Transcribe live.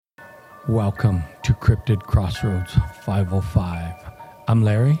Welcome to Cryptid Crossroads 505. I'm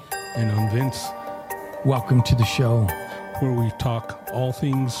Larry. And I'm Vince. Welcome to the show. Where we talk all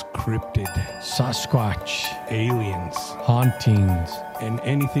things cryptid, Sasquatch, aliens, hauntings, and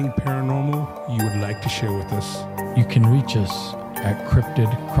anything paranormal you would like to share with us. You can reach us at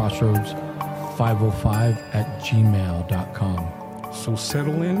cryptidcrossroads505@gmail.com. So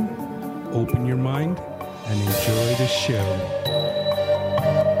settle in, open your mind, and enjoy the show.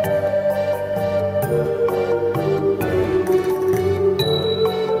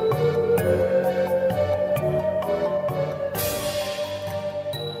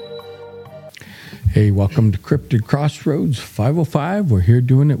 Hey, welcome to Cryptid Crossroads 505. We're here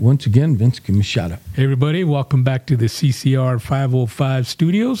doing it once again. Vince, give me a shout out. Hey, everybody. Welcome back to the CCR 505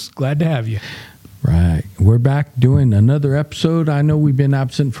 studios. Glad to have you. Right. We're back doing another episode. I know we've been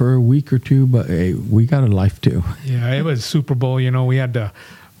absent for a week or two, but hey, we got a life too. Yeah, it was Super Bowl. You know, we had to,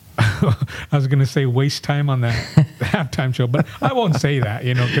 I was going to say waste time on the halftime show, but I won't say that,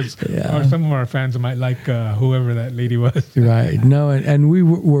 you know, because some of our fans might like whoever that lady was. Right. No, and we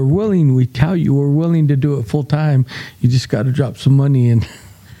were willing, we tell you, we're willing to do it full time. You just got to drop some money in.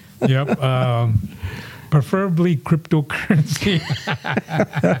 Yep. Preferably cryptocurrency.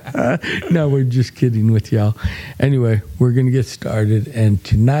 No, we're just kidding with y'all. Anyway, we're going to get started. And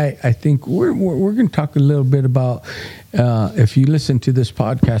tonight, I think we're going to talk a little bit about, if you listen to this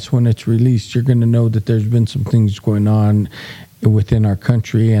podcast when it's released, you're going to know that there's been some things going on within our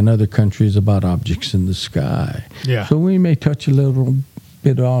country and other countries about objects in the sky. Yeah. So we may touch a little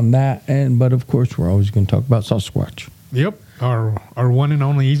bit on that. But of course, we're always going to talk about Sasquatch. Yep. Our one and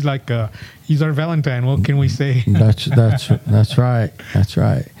only. He's like he's our Valentine. What can we say? That's right. That's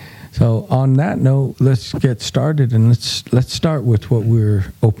right. So on that note, let's get started, and let's start with what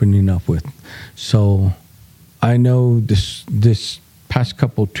we're opening up with. So I know this past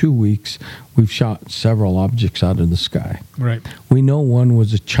 2 weeks we've shot several objects out of the sky. Right. We know one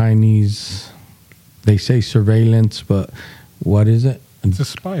was a Chinese. They say surveillance, but what is it? It's a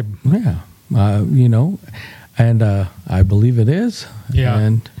spy. Yeah. You know. And I believe it is. Yeah.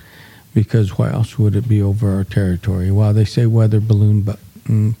 And because why else would it be over our territory? Well, they say weather balloon, but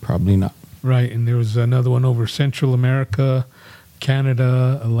probably not. Right. And there was another one over Central America,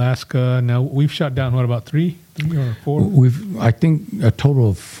 Canada, Alaska. Now, we've shot down, what, about three or four? I think, a total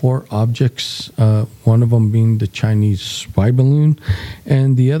of 4 objects, one of them being the Chinese spy balloon.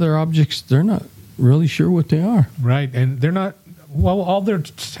 And the other objects, they're not really sure what they are. Right. And they're not. Well, all they're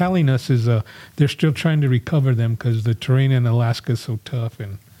telling us is they're still trying to recover them because the terrain in Alaska is so tough.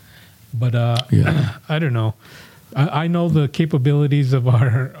 But I don't know. I know the capabilities of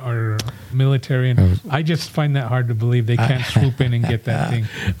our military, and I just find that hard to believe they can't swoop in and get that thing.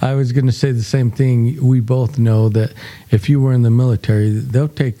 I was going to say the same thing. We both know that if you were in the military, they'll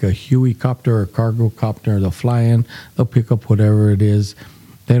take a Huey copter or a cargo copter, they'll fly in, they'll pick up whatever it is.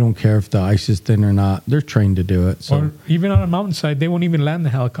 They don't care if the ice is thin or not. They're trained to do it. So. Or even on a mountainside, they won't even land the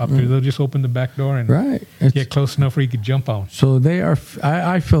helicopter. They'll just open the back door and get close enough where you could jump out. So they are.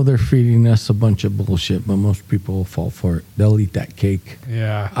 I feel they're feeding us a bunch of bullshit, but most people will fall for it. They'll eat that cake.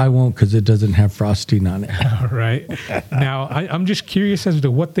 Yeah. I won't because it doesn't have frosting on it. Right. Now, I'm just curious as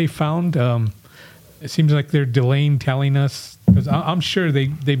to what they found. It seems like they're delaying telling us because I'm sure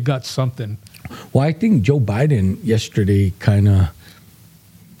they've got something. Well, I think Joe Biden yesterday kind of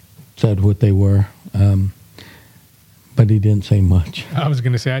said what they were, but he didn't say much. I was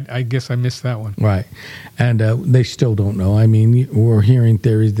going to say, I guess I missed that one. Right. And they still don't know. I mean, we're hearing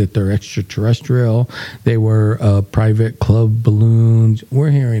theories that they're extraterrestrial. They were private club balloons.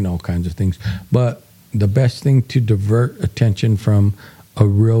 We're hearing all kinds of things. But the best thing to divert attention from a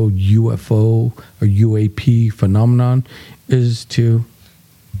real UFO or UAP phenomenon is to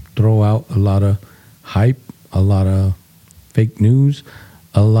throw out a lot of hype, a lot of fake news,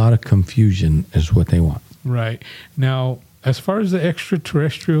 a lot of confusion is what they want. Right. Now, as far as the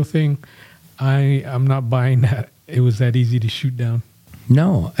extraterrestrial thing, I'm not buying that it was that easy to shoot down.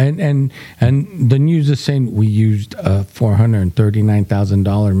 No. And the news is saying we used a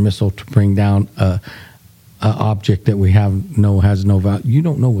 $439,000 missile to bring down a object that we has no value. You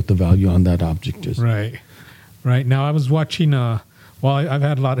don't know what the value on that object is. Right. Right. Now, I was watching... I've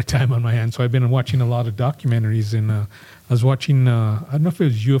had a lot of time on my hands, so I've been watching a lot of documentaries, and I was watching, I don't know if it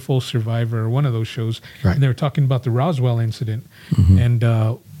was UFO Survivor or one of those shows, and they were talking about the Roswell incident, and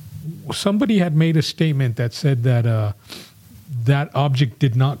somebody had made a statement that said that that object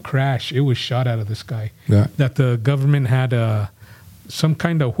did not crash; it was shot out of the sky. Yeah. That the government had some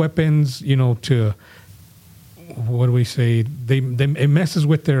kind of weapons, you know, to what do we say? It messes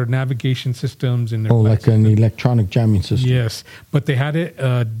with their navigation systems and their like an electronic jamming system. Yes, but they had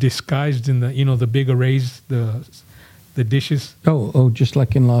it disguised in the big arrays, the dishes. Just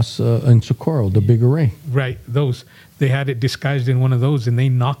like in Socorro, the big array. Right, those. They had it disguised in one of those, and they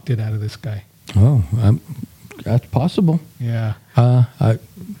knocked it out of the sky. Oh, that's possible. Yeah.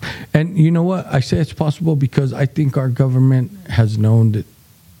 And you know what? I say it's possible because I think our government has known that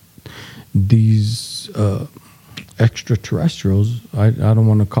these extraterrestrials, I don't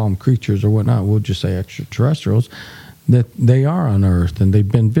want to call them creatures or whatnot, we'll just say extraterrestrials, that they are on Earth and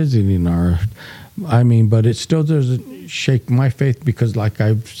they've been visiting our Earth. I mean, but it still doesn't shake my faith because, like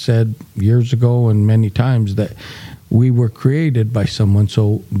I've said years ago and many times, that we were created by someone,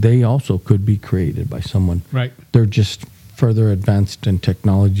 so they also could be created by someone. Right. They're just further advanced in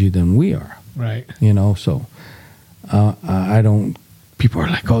technology than we are. Right. So I don't. People are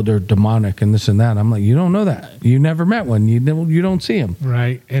like, oh, they're demonic and this and that. I'm like, you don't know that. You never met one. You don't see them.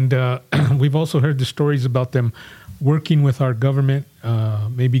 Right. And we've also heard the stories about them working with our government,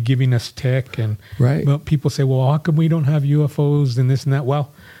 maybe giving us tech. And right. But people say, well, how come we don't have UFOs and this and that?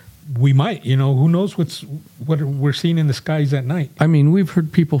 Well, we might. Who knows what we're seeing in the skies at night? I mean, we've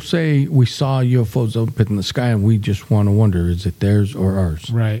heard people say we saw UFOs up in the sky, and we just want to wonder, is it theirs or ours?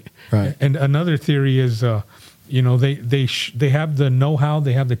 Right. Right. And another theory is, they have the know-how,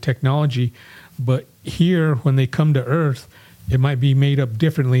 they have the technology, but here, when they come to Earth, it might be made up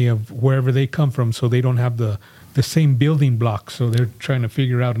differently of wherever they come from, so they don't have the same building blocks. So they're trying to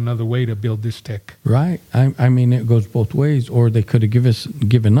figure out another way to build this tech. Right. I mean, it goes both ways, or they could have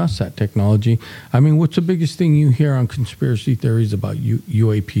given us that technology. I mean, what's the biggest thing you hear on conspiracy theories about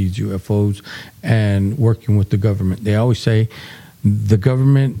UAPs, UFOs, and working with the government? They always say the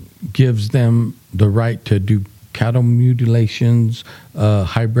government gives them the right to do cattle mutilations,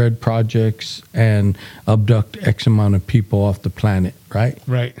 hybrid projects, and abduct X amount of people off the planet, right?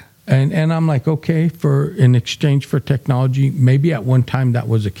 Right. And I'm like, okay, in exchange for technology, maybe at one time that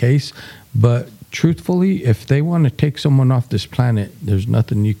was the case, but truthfully, if they want to take someone off this planet, there's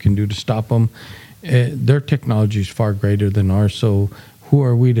nothing you can do to stop them. Their technology is far greater than ours, so who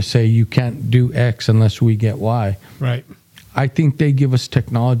are we to say you can't do X unless we get Y? Right. I think they give us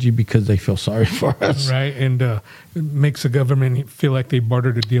technology because they feel sorry for us. Right, and it makes the government feel like they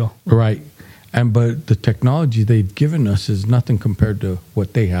bartered a deal. Right. But the technology they've given us is nothing compared to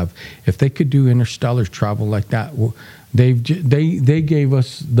what they have. If they could do interstellar travel like that, they gave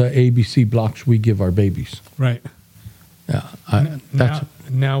us the ABC blocks we give our babies. Right. Yeah.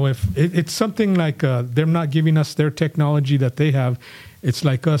 Now, if it's something like they're not giving us their technology that they have, it's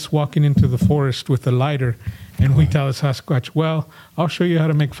like us walking into the forest with a lighter, and we tell a Sasquatch, well, I'll show you how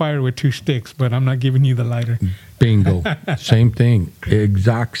to make fire with 2 sticks, but I'm not giving you the lighter. Bingo. Same thing.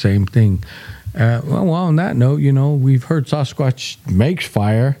 Exact same thing. Well, on that note, we've heard Sasquatch makes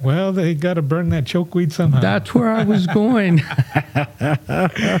fire. Well, they got to burn that chokeweed somehow. That's where I was going.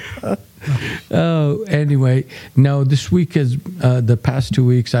 Anyway, no, this week is the past 2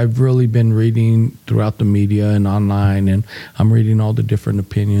 weeks, I've really been reading throughout the media and online, and I'm reading all the different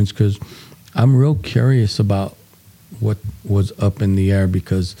opinions because I'm real curious about what was up in the air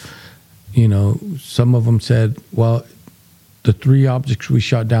because, some of them said, well, the 3 objects we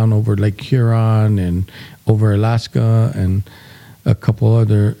shot down over Lake Huron and over Alaska and a couple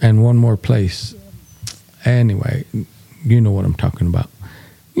other, and one more place. Anyway, you know what I'm talking about.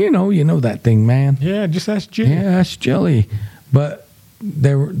 You know that thing, man. Yeah, just ask Jilly. Yeah, ask Jilly. But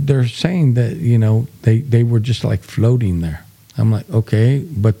they're saying that, they were just like floating there. I'm like, okay,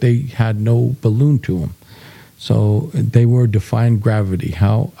 but they had no balloon to them. So they were defying gravity.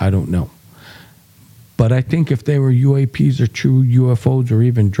 How? I don't know. But I think if they were UAPs or true UFOs or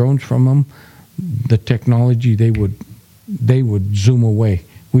even drones from them, the technology, they would zoom away.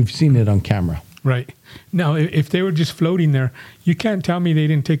 We've seen it on camera. Right. Now, if they were just floating there, you can't tell me they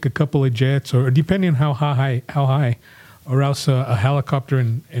didn't take a couple of jets, or depending on how high, or else a helicopter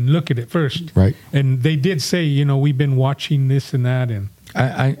and look at it first. Right. And they did say, we've been watching this and that, and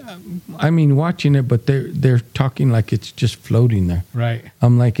I mean watching it, but they're talking like it's just floating there. Right.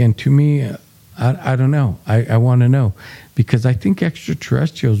 I'm like, and to me, I don't know. I want to know because I think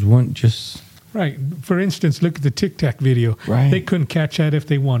extraterrestrials wouldn't just. Right. For instance, look at the Tic Tac video. Right. They couldn't catch that if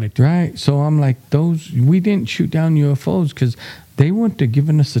they wanted to. Right. So I'm like, we didn't shoot down UFOs because they wouldn't have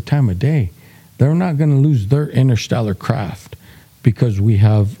given us the time of day. They're not going to lose their interstellar craft because we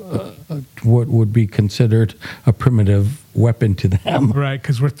have what would be considered a primitive weapon to them. Right,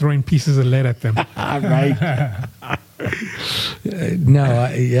 because we're throwing pieces of lead at them. Right. No,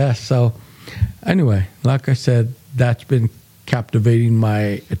 yeah. So anyway, like I said, that's been captivating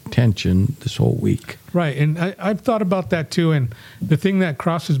my attention this whole week. Right, and I've thought about that too. And the thing that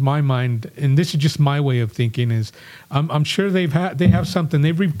crosses my mind, and this is just my way of thinking, is I'm sure they have something,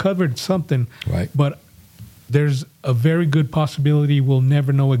 they've recovered something, Right. But there's a very good possibility we'll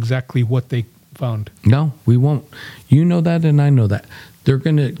never know exactly what they found. No, we won't. You know that, and I know that. They're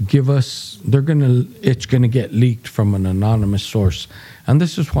going to give us, it's going to get leaked from an anonymous source. And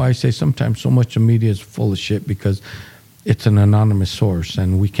this is why I say sometimes so much of media is full of shit, because it's an anonymous source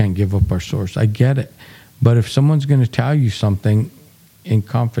and we can't give up our source. I get it. But if someone's going to tell you something in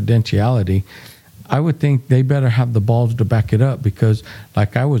confidentiality, I would think they better have the balls to back it up, because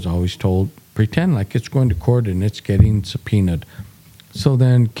like I was always told, pretend like it's going to court and it's getting subpoenaed. So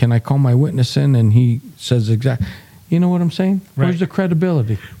then can I call my witness in and he says exactly, you know what I'm saying? Right. Where's the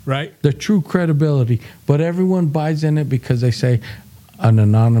credibility? Right. The true credibility. But everyone buys in it because they say an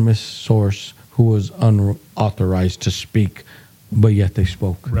anonymous source who was unauthorized to speak, but yet they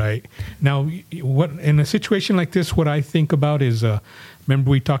spoke. Right. Now, what in a situation like this, what I think about is,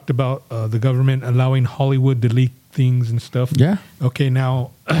 remember we talked about the government allowing Hollywood to leak things and stuff? Yeah. Okay,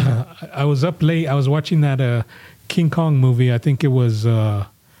 now, I was up late. I was watching that King Kong movie. I think it was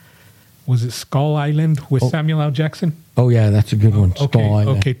it Skull Island with Samuel L. Jackson? Oh, yeah, that's a good one. Okay, Skull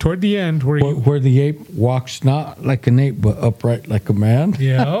Island. okay. Toward the end, where the ape walks not like an ape, but upright like a man.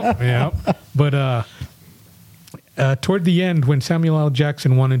 Yeah. But toward the end, when Samuel L.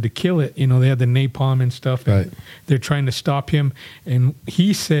 Jackson wanted to kill it, they had the napalm and stuff. And Right. they're trying to stop him. And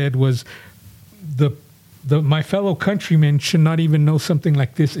he said was my fellow countrymen should not even know something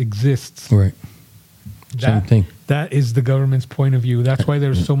like this exists. Right. Same thing. That is the government's point of view. That's why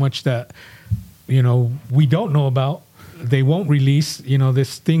there's so much that, we don't know about. They won't release,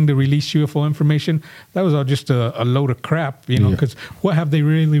 this thing to release UFO information. That was all just a load of crap, because what have they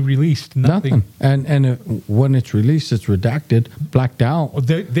really released? Nothing. And when it's released, it's redacted, blacked out.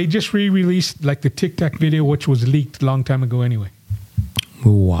 They just re-released like the Tic Tac video, which was leaked a long time ago anyway.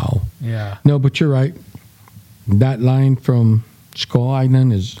 Wow. Yeah. No, but you're right. That line from Skull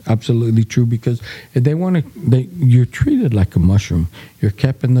Island is absolutely true, because you're treated like a mushroom. You're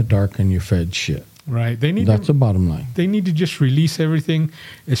kept in the dark and you're fed shit. Right. That's the bottom line. They need to just release everything,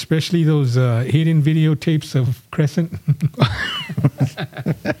 especially those hidden videotapes of Crescent.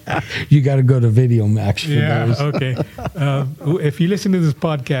 You got to go to Video Max for those. Okay. If you listen to this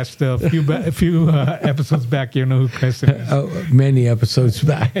podcast a few episodes back, you know who Crescent is. Many episodes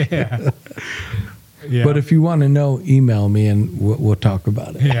back. Yeah. Yeah. But if you want to know, email me and we'll talk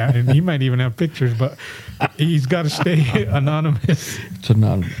about it. Yeah, and he might even have pictures, but he's got to stay anonymous. It's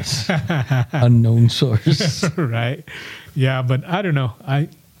anonymous. Unknown source. Right. Yeah, but I don't know.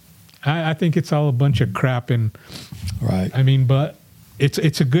 I think it's all a bunch of crap, and right. I mean, but it's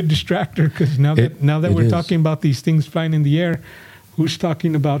a good distractor, because now that we're talking about these things flying in the air, who's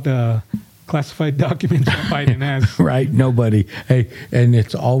talking about classified documents that Biden has? Right, nobody. Hey, and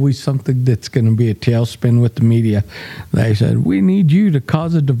it's always something that's going to be a tailspin with the media. They said, we need you to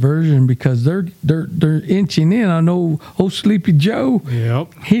cause a diversion because they're inching in on old Sleepy Joe.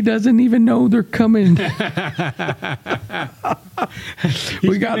 Yep. He doesn't even know they're coming.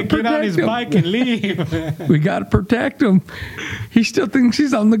 We got to get on his bike and leave. We got to protect him. He still thinks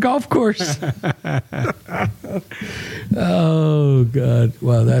he's on the golf course. Oh, God.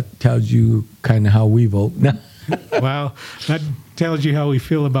 Well, that tells you kind of how we vote. Well, that tells you how we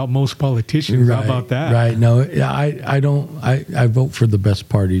feel about most politicians. Right, how about that? Right. No, I don't. I vote for the best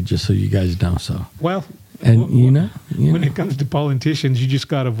party, just so you guys know. So. Well. And when it comes to politicians, you just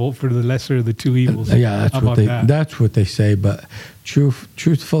got to vote for the lesser of the two evils. Yeah, that's what they say. But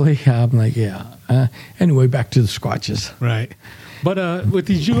truthfully, I'm like, anyway, back to the Squatches. Right. But with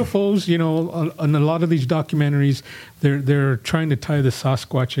these UFOs, on a lot of these documentaries, they're trying to tie the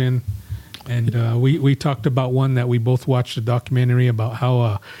Sasquatch in. And we talked about one that we both watched, a documentary about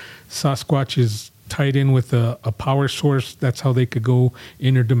how Sasquatch is tied in with a power source. That's how they could go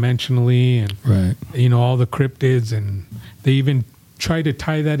interdimensionally, and right. All the cryptids, and they even try to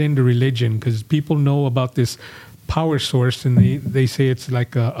tie that into religion, because people know about this power source, and they say it's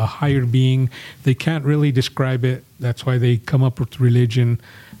like a higher being. They can't really describe it. That's why they come up with religion.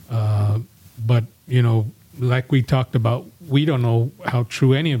 But like we talked about, we don't know how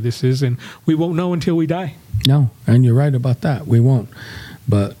true any of this is, and we won't know until we die. No, and you're right about that. We won't.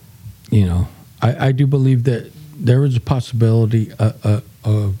 But I do believe that there is a possibility, a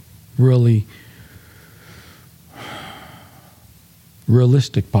really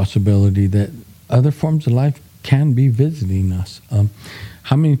realistic possibility, that other forms of life can be visiting us.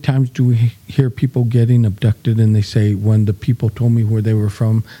 How many times do we hear people getting abducted and they say, when the people told me where they were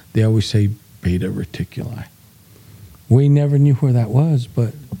from, they always say Beta Reticuli. We never knew where that was,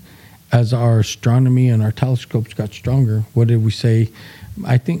 but as our astronomy and our telescopes got stronger, what did we say?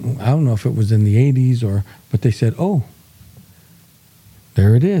 I don't know if it was in the 80s but they said, oh,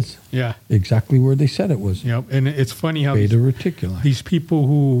 there it is. Yeah. Exactly where they said it was. Yep. And it's funny how Beta Reticuli. these people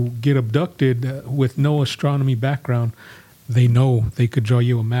who get abducted with no astronomy background, they know they could draw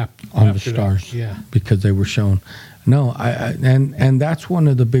you a map on the stars. Yeah. Because they were shown. No, and that's one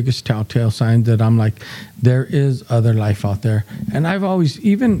of the biggest telltale signs that I'm like, there is other life out there. And I've always,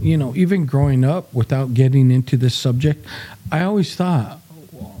 even growing up without getting into this subject, I always thought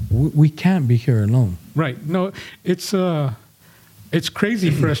we can't be here alone. Right. No, it's crazy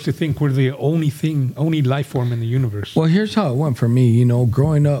for us to think we're the only life form in the universe. Well, here's how it went for me.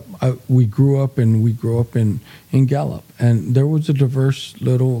 Growing up, we grew up in Gallup, and there was a diverse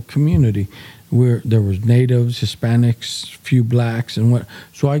little community where there was natives, Hispanics, few blacks, and what.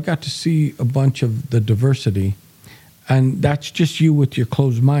 So I got to see a bunch of the diversity, and that's just you with your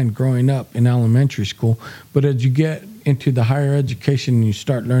closed mind growing up in elementary school. But as you get into the higher education and you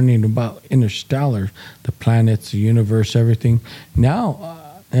start learning about interstellar, the planets, the universe, everything. Now,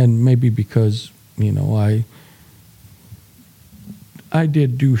 and maybe because, I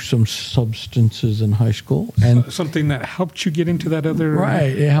did do some substances in high school, and something that helped you get into that other right.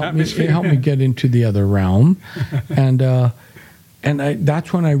 It helped me get into the other realm, and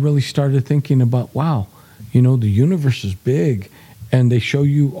that's when I really started thinking about, wow, the universe is big, and they show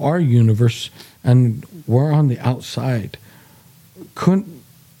you our universe, and we're on the outside. Couldn't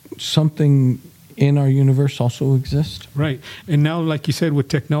something in our universe also exist? Right. And now, like you said, with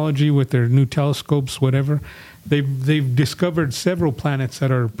technology, with their new telescopes, whatever, they've discovered several planets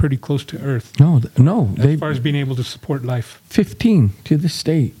that are pretty close to Earth. No. As far as being able to support life. 15 to the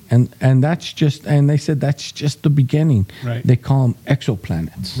state, and that's just, and they said that's just the beginning. Right. They call them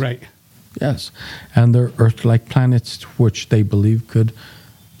exoplanets. Right. Yes, and they're Earth-like planets which they believe could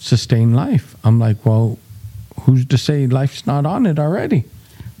sustain life. I'm like, well, who's to say life's not on it already?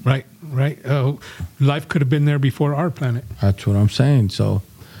 Right. Life could have been there before our planet. That's what I'm saying. So,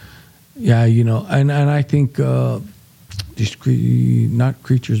 yeah, and I think these not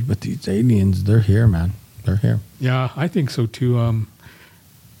creatures, but these aliens, they're here, man. They're here. Yeah, I think so too.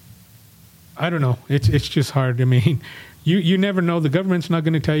 I don't know. It's just hard. I mean, you never know. The government's not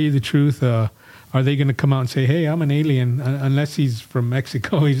going to tell you the truth. Are they going to come out and say, hey, I'm an alien? Unless he's from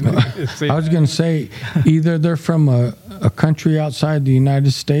Mexico, he's not going to say I was going to say, either they're from a country outside the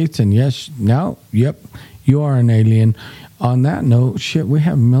United States, and yep, you are an alien. On that note, shit, we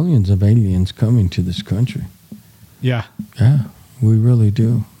have millions of aliens coming to this country. Yeah. Yeah, we really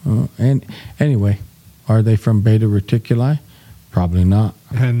do. And anyway, are they from Beta Reticuli? Probably not.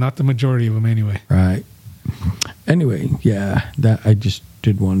 And not the majority of them anyway. Right. Anyway, yeah, that I just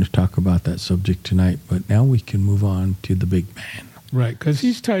did want to talk about that subject tonight, but now we can move on to the big man. Right, because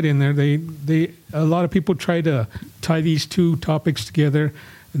he's tied in there. A lot of people try to tie these two topics together,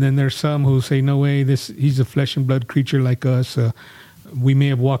 and then there's some who say, no way, he's a flesh and blood creature like us. We may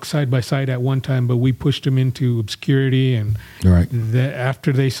have walked side by side at one time, but we pushed him into obscurity, and right.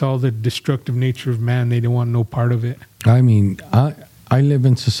 After they saw the destructive nature of man, they didn't want no part of it. I mean, I live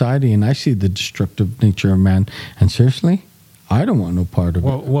in society, and I see the destructive nature of man, and seriously, I don't want no part of it.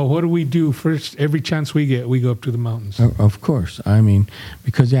 Well, what do we do? First, every chance we get, we go up to the mountains. Of course. I mean,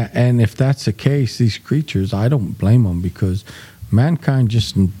 because, and if that's the case, these creatures, I don't blame them, because mankind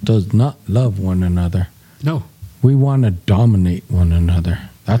just does not love one another. No. We want to dominate one another.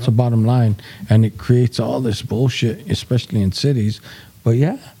 That's the bottom line. And it creates all this bullshit, especially in cities. But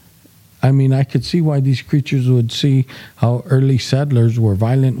yeah, I mean, I could see why these creatures would see how early settlers were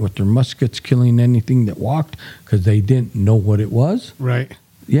violent with their muskets, killing anything that walked, because they didn't know what it was. Right.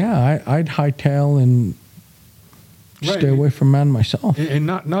 Yeah, I'd hightail and stay away from man myself. And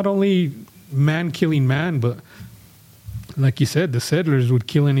not only man killing man, but like you said, the settlers would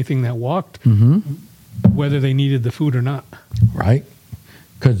kill anything that walked, whether they needed the food or not. Right.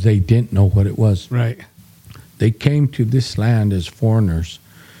 Because they didn't know what it was. Right. They came to this land as foreigners,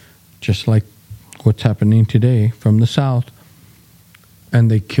 just like what's happening today from the South,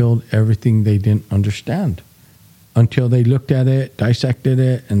 and they killed everything they didn't understand until they looked at it, dissected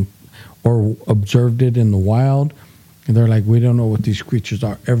it, or observed it in the wild. And they're like, we don't know what these creatures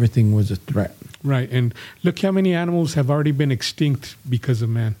are. Everything was a threat. Right. And look how many animals have already been extinct because of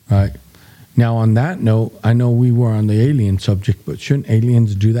man. Right. Now, on that note, I know we were on the alien subject, but shouldn't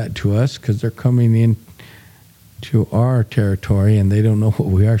aliens do that to us? Because they're coming in to our territory and they don't know what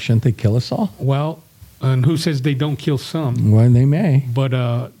we are. Shouldn't they kill us all? Well, and who says they don't kill some? Well, they may.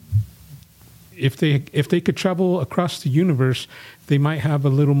 But if they could travel across the universe, they might have a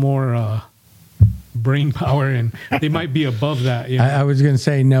little more brain power, and they might be above that. You know? I was going to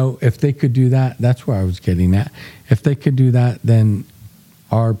say, no, if they could do that, that's where I was getting at. If they could do that, then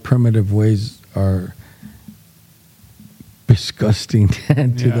our primitive ways are disgusting to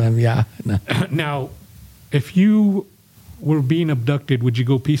them. Yeah. No. Now, if you were being abducted, would you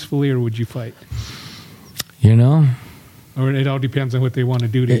go peacefully or would you fight? You know? Or it all depends on what they want to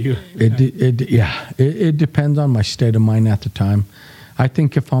do to you. It depends on my state of mind at the time. I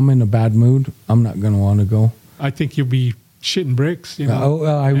think if I'm in a bad mood, I'm not going to want to go. I think you'll be shitting bricks, you know?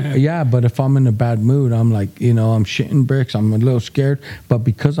 But if I'm in a bad mood, I'm like, you know, I'm shitting bricks. I'm a little scared. But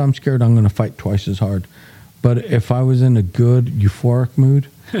because I'm scared, I'm going to fight twice as hard. But if I was in a good, euphoric mood,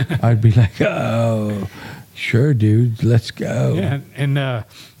 I'd be like, oh, sure, dude, let's go. Yeah, and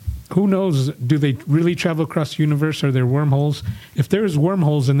who knows, do they really travel across the universe? Are there wormholes? If there's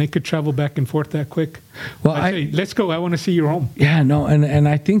wormholes and they could travel back and forth that quick, well, I'd say, let's go. I want to see your home. Yeah, no, and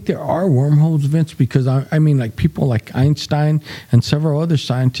I think there are wormholes, Vince, because I mean, like people like Einstein and several other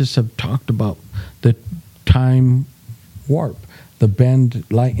scientists have talked about the time warp, the bend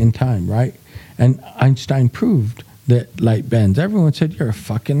light in time, right? And Einstein proved that light bends. Everyone said, you're a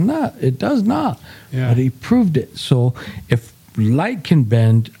fucking nut. It does not. Yeah. But he proved it. So if light can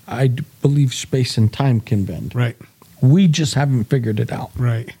bend, I believe space and time can bend. Right. We just haven't figured it out.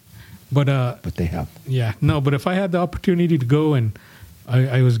 Right. But they have. Yeah. No, but if I had the opportunity to go and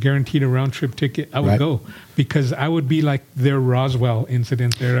I was guaranteed a round trip ticket, I would go, because I would be like their Roswell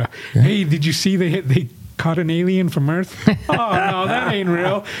incident there. Hey, did you see they caught an alien from Earth? Oh, no, that ain't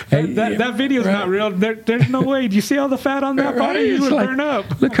real. That video's not real. There's no way. Do you see all the fat on that body? You would burn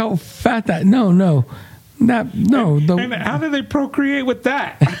up. Look how fat that... No. And how do they procreate with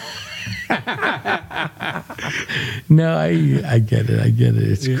that? No, I get it.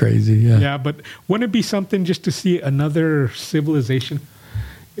 It's crazy. Yeah, but wouldn't it be something just to see another civilization?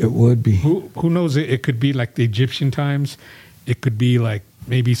 It would be. Who knows? It could be like the Egyptian times. It could be like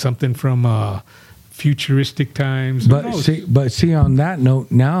maybe something from futuristic times. But see, on that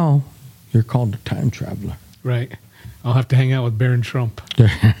note, now you're called a time traveler. Right. I'll have to hang out with Baron Trump.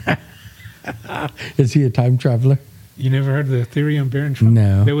 Is he a time traveler? You never heard of the theory on Baron Trump?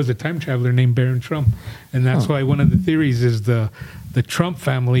 No. There was a time traveler named Baron Trump. And that's why one of the theories is the Trump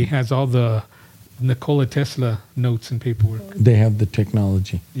family has all the Nikola Tesla notes and paperwork. They have the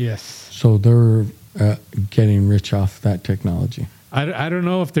technology. Yes. So they're getting rich off that technology. I don't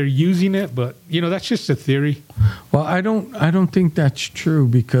know if they're using it, but that's just a theory. Well, I don't think that's true,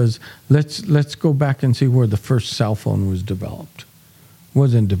 because let's go back and see where the first cell phone was developed. It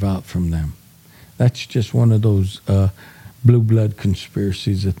wasn't developed from them. That's just one of those blue blood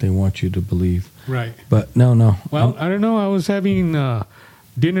conspiracies that they want you to believe. Right. But no. Well, I don't know. I was having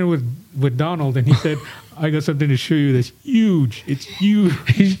dinner with Donald, and he said, I got something to show you that's huge. It's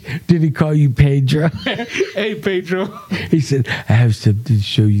huge. Did he call you Pedro? Hey, Pedro. He said, I have something to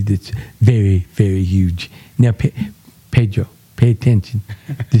show you that's very, very huge. Now, Pedro, pay attention.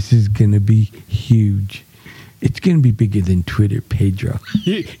 This is going to be huge. It's going to be bigger than Twitter, Pedro.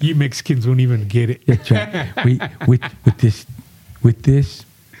 You Mexicans won't even get it. That's right. With this,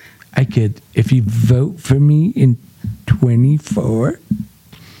 I could, if you vote for me in 24,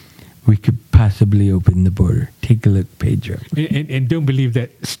 we could possibly open the border. Take a look, Pedro. And don't believe that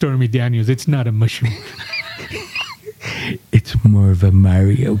Stormy Daniels. It's not a mushroom. It's more of a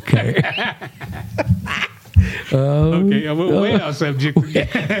Mario Kart. Okay, way off subject.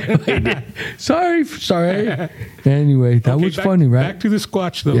 Sorry. Anyway, that was funny, right? Back to the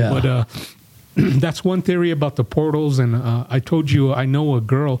Squatch, though. Yeah. But that's one theory about the portals. And I told you I know a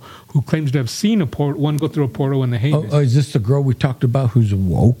girl who claims to have seen one go through a portal in the Haynes. Oh, is this the girl we talked about who's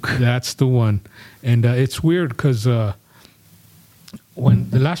woke? That's the one. And it's weird because when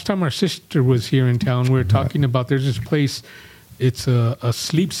the last time our sister was here in town, we were talking about there's this place. It's a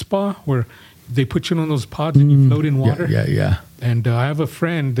sleep spa where they put you on those pods and you float in water. Yeah. And I have a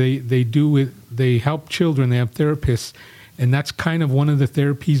friend. They help children. They have therapists, and that's kind of one of the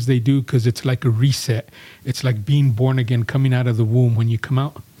therapies they do, because it's like a reset. It's like being born again, coming out of the womb when you come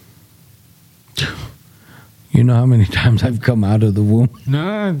out. You know how many times I've come out of the womb?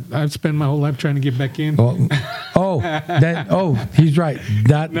 No, I've spent my whole life trying to get back in. He's right.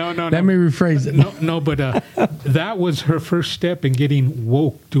 No. Let me rephrase it. No, but that was her first step in getting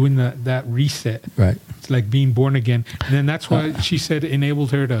woke, doing that reset. Right. It's like being born again. And then that's why she said it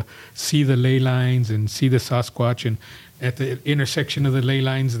enabled her to see the ley lines and see the Sasquatch. And at the intersection of the ley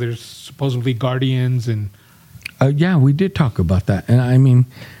lines, there's supposedly guardians. And yeah, we did talk about that. And I mean,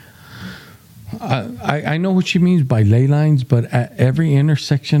 I know what she means by ley lines, but at every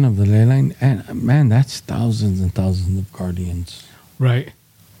intersection of the ley line, and man, that's thousands and thousands of guardians. Right.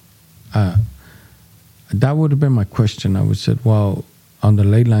 that would have been my question. I would have said, well, on the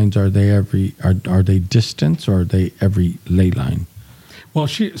ley lines, are they distance or are they every ley line? Well,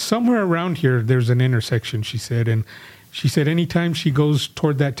 somewhere around here, there's an intersection, she said. And she said anytime she goes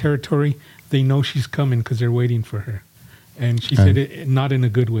toward that territory, they know she's coming because they're waiting for her. And she said not in a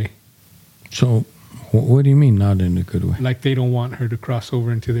good way. So what do you mean not in a good way? Like they don't want her to cross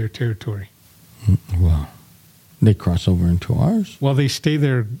over into their territory. Well, they cross over into ours? Well, they stay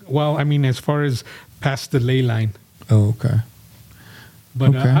there. Well, I mean, as far as past the ley line. Oh, okay.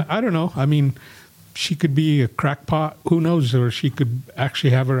 But okay. I don't know. I mean, she could be a crackpot. Who knows? Or she could actually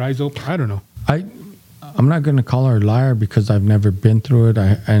have her eyes open. I don't know. I'm not going to call her a liar because I've never been through it.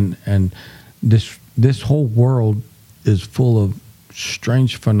 And this whole world is full of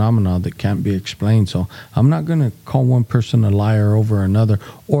strange phenomena that can't be explained. So I'm not going to call one person a liar over another,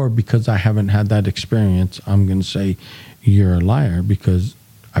 or because I haven't had that experience, I'm going to say you're a liar because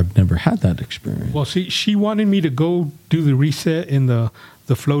I've never had that experience. Well, see, she wanted me to go do the reset in the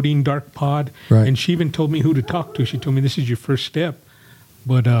floating dark pod. Right. And she even told me who to talk to. She told me this is your first step.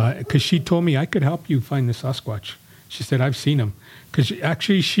 But because she told me I could help you find the Sasquatch. She said, I've seen him. Because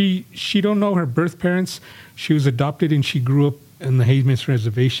actually she don't know her birth parents. She was adopted and she grew up in the Hayes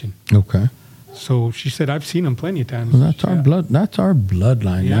Reservation. Okay. So she said, I've seen him plenty of times. Well, that's our blood. That's our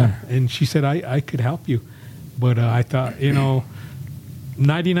bloodline. Yeah. And she said, I could help you. But I thought,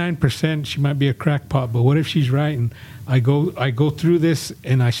 99% she might be a crackpot, but what if she's right? And I go through this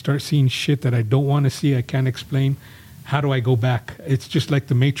and I start seeing shit that I don't want to see. I can't explain. How do I go back? It's just like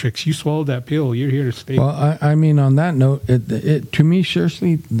the Matrix. You swallowed that pill. You're here to stay. Well, I mean, on that note, it to me,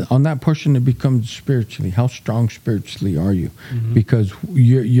 seriously, on that portion, it becomes spiritually. How strong spiritually are you? Mm-hmm. Because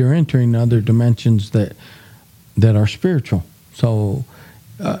you're entering other dimensions that are spiritual. So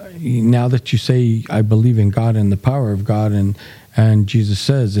now that you say, I believe in God and the power of God, and Jesus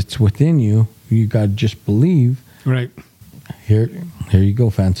says it's within you, you got to just believe. Right. Here you go,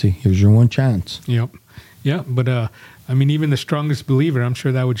 Fancy. Here's your one chance. Yep. Yeah, but I mean, even the strongest believer, I'm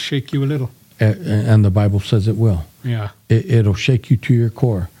sure that would shake you a little. And the Bible says it will. Yeah. It'll shake you to your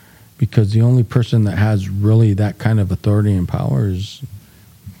core, because the only person that has really that kind of authority and power is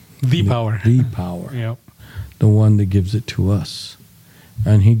the power. The power. Yep. The one that gives it to us.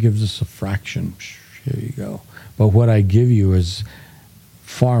 And he gives us a fraction. Here you go. But what I give you is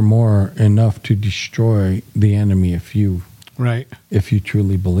far more enough to destroy the enemy if you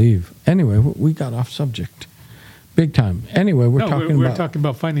truly believe. Anyway, we got off subject. Big time. Anyway, we're talking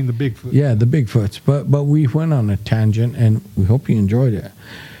about finding the Bigfoot. Yeah, the Bigfoots. But we went on a tangent, and we hope you enjoyed it.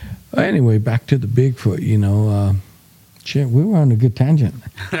 Anyway, back to the Bigfoot. We were on a good tangent.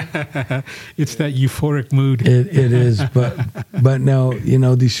 It's that euphoric mood. It is, but no,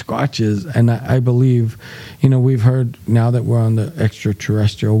 these Squatches, and I believe, we've heard now that we're on the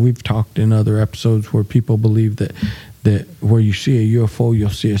extraterrestrial. We've talked in other episodes where people believe that where you see a UFO, you'll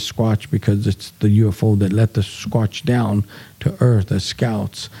see a Squatch, because it's the UFO that let the Squatch down to Earth as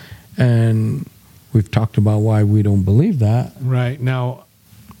scouts. And we've talked about why we don't believe that. Right. Now,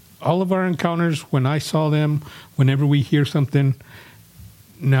 all of our encounters, when I saw them, whenever we hear something,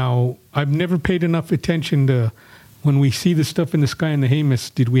 now, I've never paid enough attention to when we see the stuff in the sky in the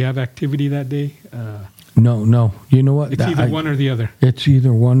Hamas. Did we have activity that day? No. You know what? It's either one or the other. It's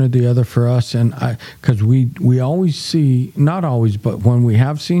either one or the other for us. And because we always see, not always, but when we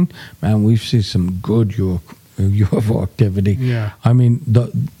have seen, man, we've seen some good UFO activity. Yeah. I mean,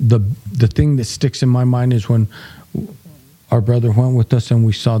 the thing that sticks in my mind is when our brother went with us and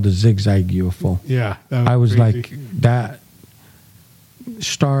we saw the zigzag UFO. Yeah. I was crazy. like, that,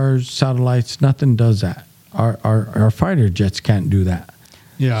 stars, satellites, nothing does that. Our fighter jets can't do that.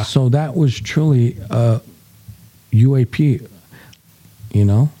 Yeah. So that was truly a UAP,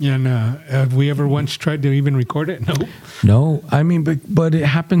 Yeah, and have we ever once tried to even record it? No. No, I mean, but it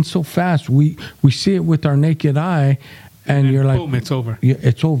happens so fast. We see it with our naked eye, and you're like, boom, it's over. Yeah,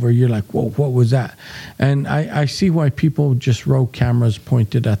 it's over. You're like, whoa, what was that? And I see why people just roll cameras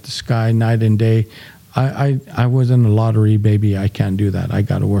pointed at the sky night and day. I wasn't a lottery baby. I can't do that. I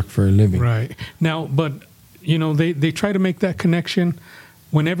got to work for a living. Right. Now, but, they try to make that connection.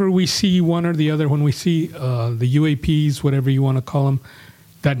 Whenever we see one or the other, when we see the UAPs, whatever you want to call them,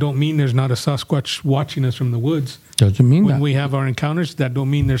 that don't mean there's not a Sasquatch watching us from the woods. Doesn't mean when that. we have our encounters, that don't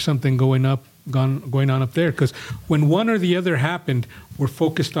mean there's something going on up there. Because when one or the other happened, we're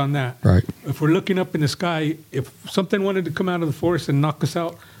focused on that. Right. If we're looking up in the sky, if something wanted to come out of the forest and knock us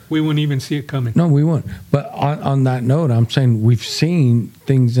out, we wouldn't even see it coming. No, we wouldn't. But on that note, I'm saying we've seen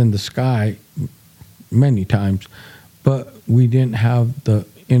things in the sky many times, but we didn't have the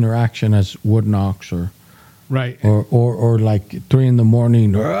interaction as wood knocks or right or like 3 a.m,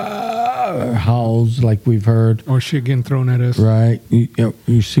 howls like we've heard. Or shit getting thrown at us. Right.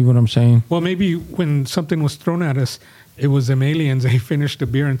 You see what I'm saying? Well, maybe when something was thrown at us, it was them aliens. They finished the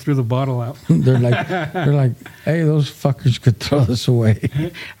beer and threw the bottle out. They're like, hey, those fuckers could throw this away.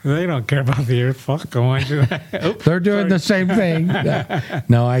 They don't care about the earth. Fuck them. Why do that? Oh, They're doing the same thing.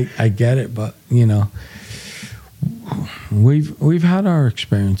 No, I get it, but we've had our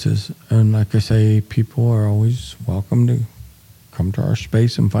experiences, and like I say, people are always welcome to come to our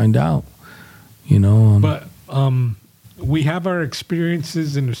space and find out. But we have our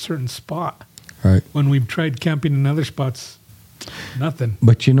experiences in a certain spot. Right. When we've tried camping in other spots, nothing.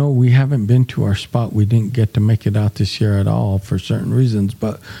 But we haven't been to our spot. We didn't get to make it out this year at all for certain reasons.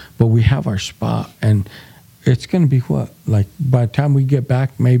 But we have our spot, and it's going to be what? Like by the time we get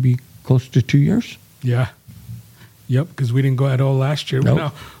back, maybe close to 2 years. Yeah. Yep. Because we didn't go at all last year. Nope.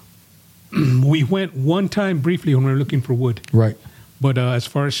 Now, we went one time briefly when we were looking for wood. Right. But as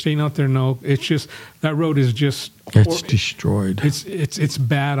far as staying out there, no. It's just that road is just it's destroyed. It's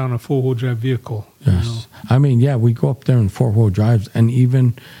bad on a 4-wheel drive vehicle. Yes. I mean, yeah, we go up there in 4-wheel drives, and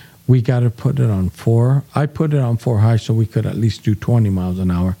even we got to put it on 4. I put it on 4 high so we could at least do 20 miles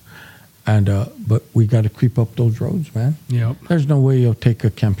an hour. And but we got to creep up those roads, man. Yep. There's no way you'll take a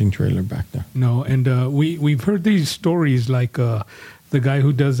camping trailer back there. No, and we've heard these stories like the guy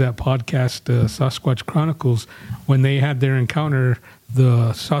who does that podcast, Sasquatch Chronicles, when they had their encounter,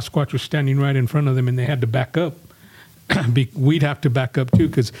 the Sasquatch was standing right in front of them and they had to back up. We'd have to back up too,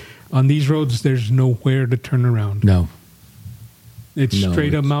 because on these roads, there's nowhere to turn around. No. It's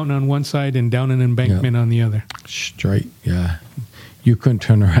straight up mountain on one side and down an embankment on the other. Straight, yeah. You couldn't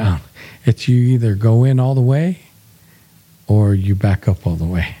turn around. It's you either go in all the way or you back up all the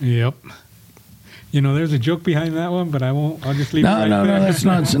way. Yep. There's a joke behind that one, but I won't. I'll just leave it right there. No, let's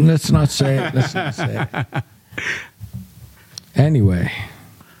not say it. Let's not say it. Anyway.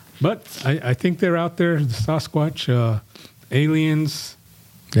 But I think they're out there, the Sasquatch, aliens.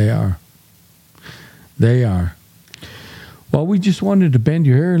 They are. Well, we just wanted to bend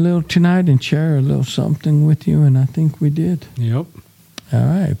your ear a little tonight and share a little something with you, and I think we did. Yep. All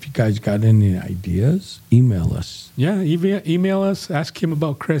right. If you guys got any ideas, email us. Yeah, email us. Ask him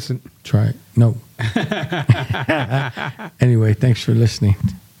about Crescent. That's right. No. Anyway, thanks for listening.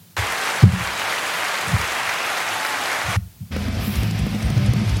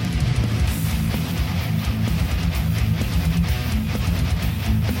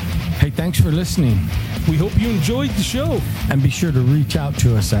 Hey, thanks for listening. We hope you enjoyed the show. And be sure to reach out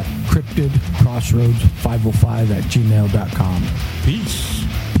to us at cryptidcrossroads505@gmail.com. Peace.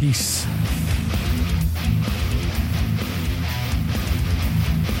 Peace.